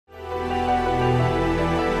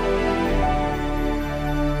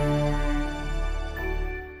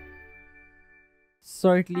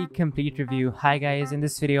Sortly complete review. Hi guys, in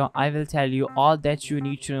this video I will tell you all that you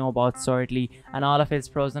need to know about Sortly and all of its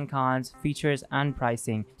pros and cons, features and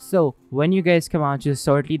pricing. So when you guys come on to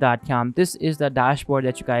sortly.com, this is the dashboard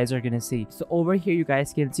that you guys are gonna see. So over here you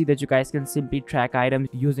guys can see that you guys can simply track items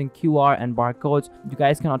using QR and barcodes. You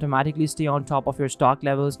guys can automatically stay on top of your stock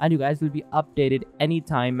levels and you guys will be updated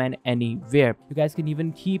anytime and anywhere. You guys can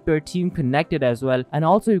even keep your team connected as well, and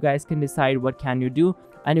also you guys can decide what can you do,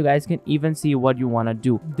 and you guys can even see what you want to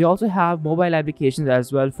do. They also have mobile applications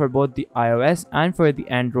as well for both the iOS and for the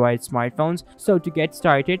Android smartphones. So to get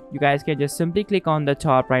started, you guys can just simply click on the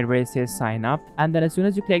top right where it says sign up, and then as soon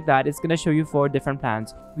as you click that, it's going to show you 4 different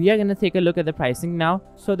plans. We are going to take a look at the pricing now.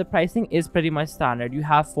 So the pricing is pretty much standard. You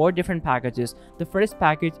have 4 different packages. The first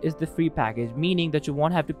package is the free package, meaning that you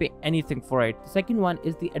won't have to pay anything for it. The second one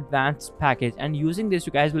is the advanced package, and using this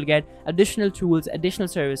you guys will get additional tools, additional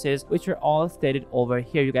services, which are all stated over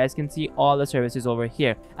here. You guys can see all the services over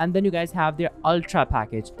here. And then you guys have their ultra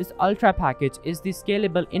package. This ultra package is the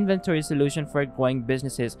scalable inventory solution for growing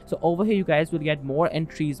businesses. So over here you guys will get more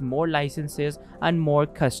entries, more licenses and more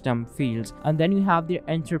custom fields. And then you have their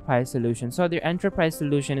enterprise solution. So their enterprise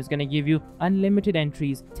solution is going to give you unlimited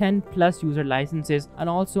entries, 10+ user licenses, and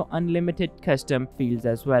also unlimited custom fields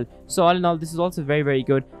as well. So all in all, this is also very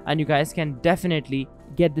good, and you guys can definitely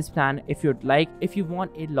get this plan if you'd like, if you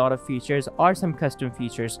want a lot of features or some custom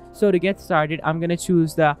features. So to get started, I'm gonna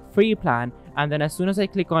choose the free plan, and then as soon as I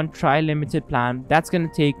click on try limited plan, that's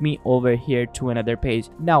gonna take me over here to another page.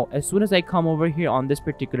 Now as soon as I come over here on this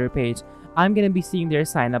particular page, I'm gonna be seeing their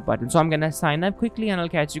sign up button. So I'm gonna sign up quickly and I'll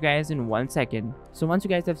catch you guys in 1 second. So once you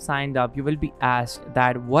guys have signed up, you will be asked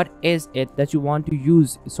that what is it that you want to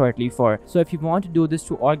use Sortly for. So if you want to do this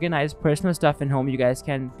to organize personal stuff in home, you guys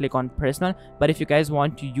can click on personal, but if you guys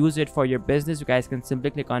want to use it for your business, you guys can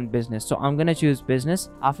simply click on business. So I'm gonna choose business.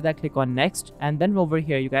 After that, click on next, and then over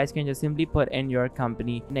here you guys can just simply put in your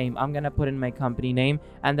company name. I'm gonna put in my company name,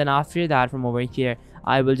 and then after that, from over here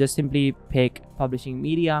I will just simply pick publishing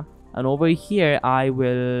media, and over here I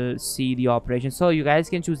will see the operation. So you guys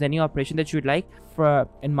can choose any operation that you'd like. For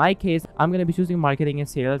in my case, I'm going to be choosing marketing and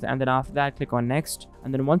sales, and then after that click on next.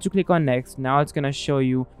 And then once you click on next, now it's going to show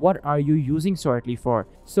you what are you using Sortly for.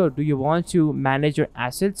 So do you want to manage your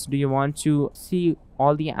assets? Do you want to see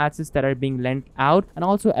all the assets that are being lent out, and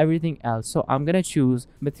also everything else? So I'm gonna choose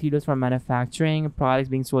materials for manufacturing, products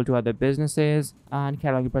being sold to other businesses, and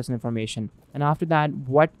cataloging personal information. And after that,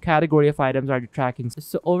 what category of items are you tracking?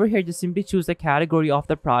 So over here, just simply choose the category of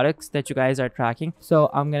the products that you guys are tracking. So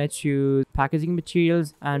I'm gonna choose packaging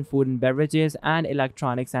materials and food and beverages and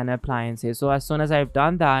electronics and appliances. So as soon as I've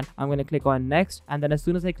done that, I'm gonna click on next, and then as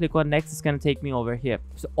soon as I click on next, it's gonna take me over here.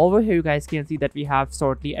 So over here you guys can see that we have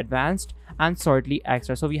Sortly Advanced and Sortly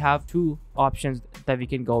Extra. So we have 2 options that we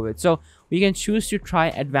can go with. So we can choose to try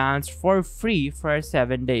advanced for free for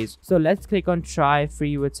 7 days. So let's click on try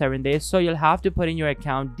free with 7 days. So you'll have to put in your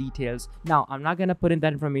account details. Now I'm not gonna put in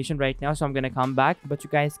that information right now, so I'm gonna come back, but you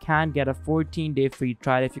guys can get a 14-day free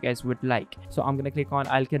trial if you guys would like. So I'm gonna click on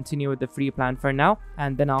I'll continue with the free plan for now,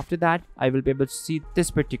 and then after that I will be able to see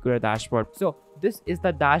this particular dashboard. So this is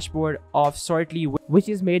the dashboard of Sortly, which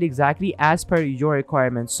is made exactly as per your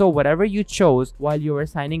requirements. So whatever you chose while you were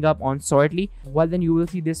signing up on Sortly, well then you will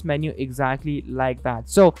see this menu exactly like that.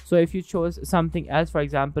 So if you chose something else, for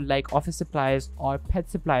example like office supplies or pet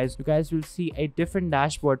supplies, you guys will see a different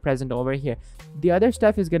dashboard present over here. The other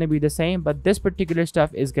stuff is going to be the same, but this particular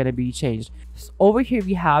stuff is going to be changed. So over here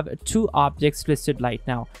we have 2 objects listed right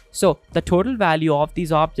now. So the total value of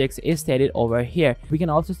these objects is stated over here. We can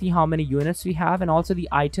also see how many units we have, and also the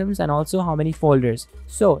items, and also how many folders.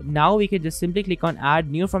 So now we can just simply click on add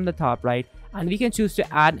new from the top right, and we can choose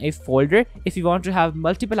to add a folder if you want to have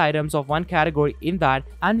multiple items of one category in that,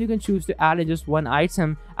 and we can choose to add in just one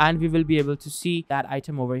item, and we will be able to see that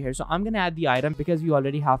item over here. So I'm gonna add the item because we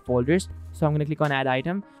already have folders. So I'm gonna click on add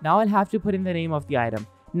item. Now I'll have to put in the name of the item.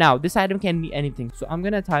 Now this item can be anything, so I'm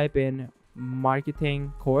gonna type in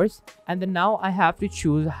marketing course, and then now I have to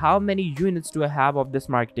choose how many units do I have of this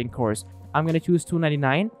marketing course. I'm gonna choose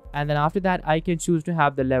 299, and then after that I can choose to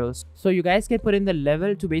have the levels. So you guys can put in the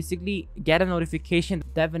level to basically get a notification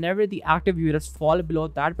that whenever the active users fall below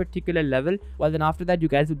that particular level, well then after that you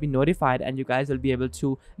guys will be notified and you guys will be able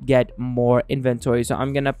to get more inventory. So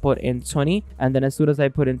I'm gonna put in 20, and then as soon as I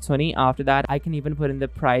put in 20, after that I can even put in the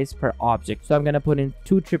price per object. So I'm gonna put in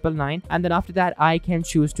 2,999, and then after that I can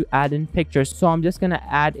choose to add in pictures. So I'm just gonna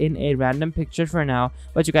add in a random picture for now,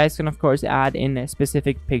 but you guys can of course add in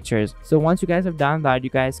specific pictures. So once you guys have done that, you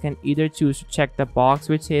guys can either choose to check the box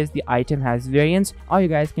which says the item has variance, or you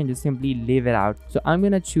guys can just simply leave it out. So I'm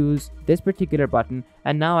gonna choose this particular button,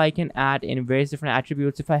 and now I can add in various different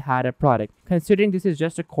attributes if I had a product. Considering this is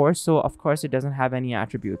just a course, so of course it doesn't have any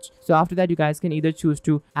attributes. So after that, you guys can either choose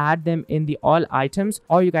to add them in the all items,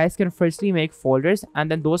 or you guys can firstly make folders,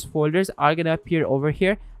 and then those folders are gonna appear over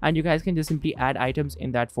here, and you guys can just simply add items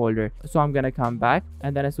in that folder. So I'm gonna come back,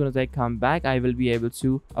 and then as soon as I come back, I will be able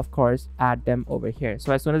to of course add them over here.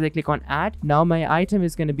 So as soon as I click on add, now my item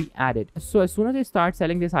is gonna be added. So as soon as I start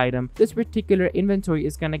selling this item, this particular inventory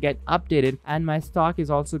is gonna get updated, and my stock is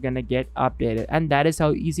also gonna get updated. And that is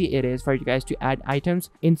how easy it is for you guys to add items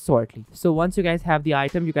in Sortly. So once you guys have the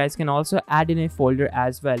item, you guys can also add in a folder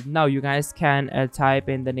as well. Now you guys can type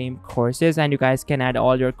in the name courses, and you guys can add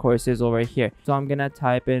all your courses over here. So I'm gonna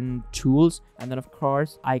type in tools, and then of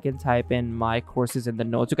course I can type in my courses in the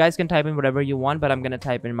notes. You guys can type in whatever you want, but I'm gonna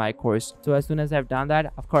type in my course. So as soon as I've done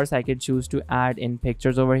that, of course I can choose to add in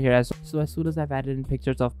pictures over here. So as soon as I've added in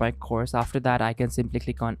pictures of my course, after that I can simply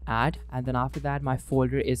click on add, and then after that my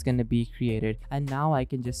folder is going to be created, and now I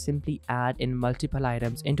can just simply add in multiple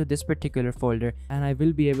items into this particular folder, and I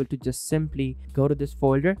will be able to just simply go to this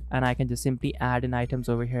folder, and I can just simply add in items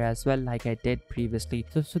over here as well, like I did previously.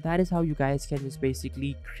 So that is how you guys can just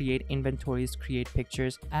basically create inventories, create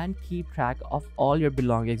pictures, and keep track of all your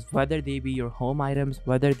belongings, whether they be your home items,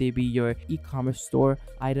 whether they be your e-commerce store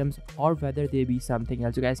items, or whether they be something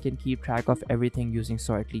else. You guys can keep track of everything using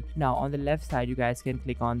Sortly. Now on the left side, you guys can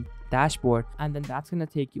click on dashboard, and then that's gonna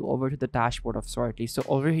take you over to the dashboard of Sortly. So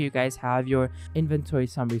over here you guys have your inventory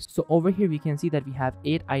summaries. So over here we can see that we have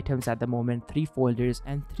 8 items at the moment, 3 folders,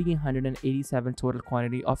 and 387 total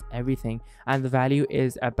quantity of everything, and the value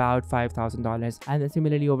is about $5,000. And then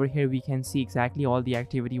similarly over here we can see exactly all the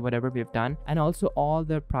activity, whatever we've done, and also all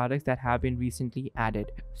the products that have been recently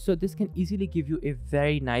added. So this can easily give you a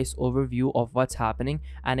very nice overview of what's happening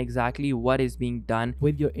and exactly what is being done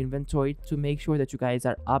with your inventory to make sure that you guys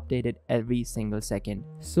are updated every single second.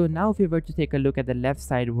 So now if we were to take a look at the left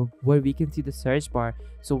side where we can see the search bar,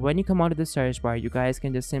 so when you come out of the search bar, you guys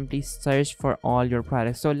can just simply search for all your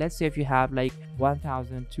products. So let's say if you have like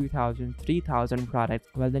 1,000, 2,000, 3,000 products,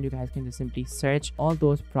 well then you guys can just simply search all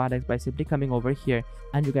those products by simply coming over here,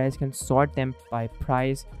 and you guys can sort them by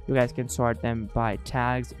price, you guys can sort them by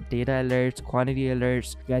tags, data alerts, quantity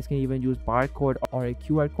alerts. You guys can even use barcode or a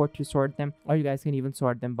QR code to sort them, or you guys can even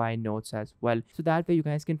sort them by notes as well. So that way you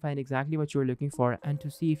guys can find exactly what you're looking for, and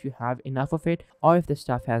to see if you have enough of it or if the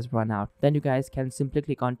stuff has run out, then you guys can simply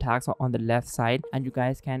click on tags on the left side, and you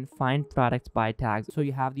guys can find products by tags. So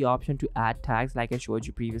you have the option to add tags like I showed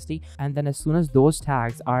you previously, and then as soon as those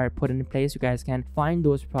tags are put in place, you guys can find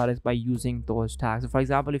those products by using those tags. So for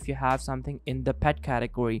example, if you have something in the pet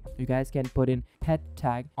category, you guys can put in pet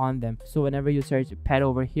tag on them. So whenever you search pet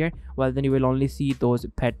over here, well then you will only see those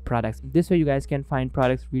pet products. This way you guys can find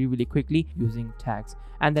products really quickly using tags.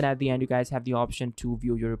 And then at the end you guys have the option to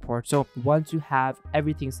view your report. So once you have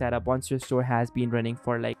everything set up, once your store has been running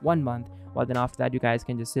for like 1 month, well then after that you guys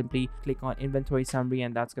can just simply click on inventory summary,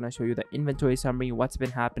 and that's going to show you the inventory summary, what's been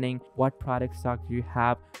happening, what product stock do you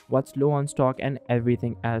have, what's low on stock, and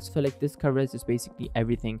everything else. So like this covers just basically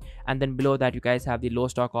everything. And then below that you guys have the low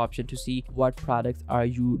stock option to see what products are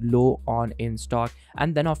you low on in stock.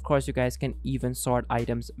 And then of course you guys can even sort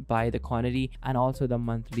items by the quantity and also the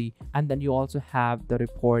monthly, and then you also have the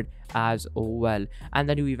report as well, and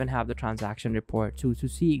then you even have the transaction report too, to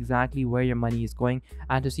see exactly where your money is going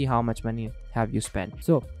and to see how much money have you spent.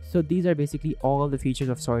 So these are basically all the features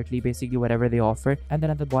of Sortly, basically whatever they offer. And then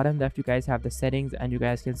at the bottom left you guys have the settings, and you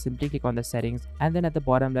guys can simply click on the settings. And then at the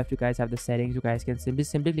bottom left you guys have the settings. You guys can simply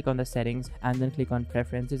click on the settings and then click on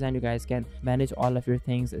preferences, and you guys can manage all of your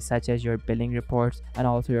things such as your billing reports and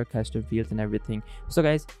also your custom fields and everything. So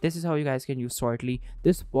guys, this is how you guys can use Sortly.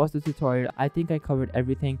 This was the tutorial. I think I covered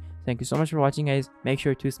everything. Thank you so much for watching, guys. Make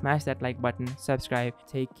sure to smash that like button, subscribe,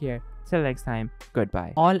 take care. Till next time,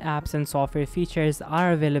 goodbye. All apps and software features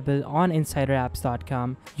are available on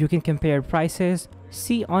insiderapps.com. You can compare prices,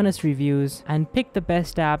 see honest reviews, and pick the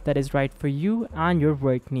best app that is right for you and your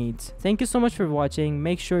work needs. Thank you so much for watching.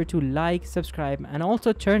 Make sure to like, subscribe, and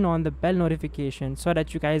also turn on the bell notification so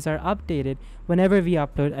that you guys are updated whenever we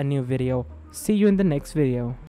upload a new video. See you in the next video.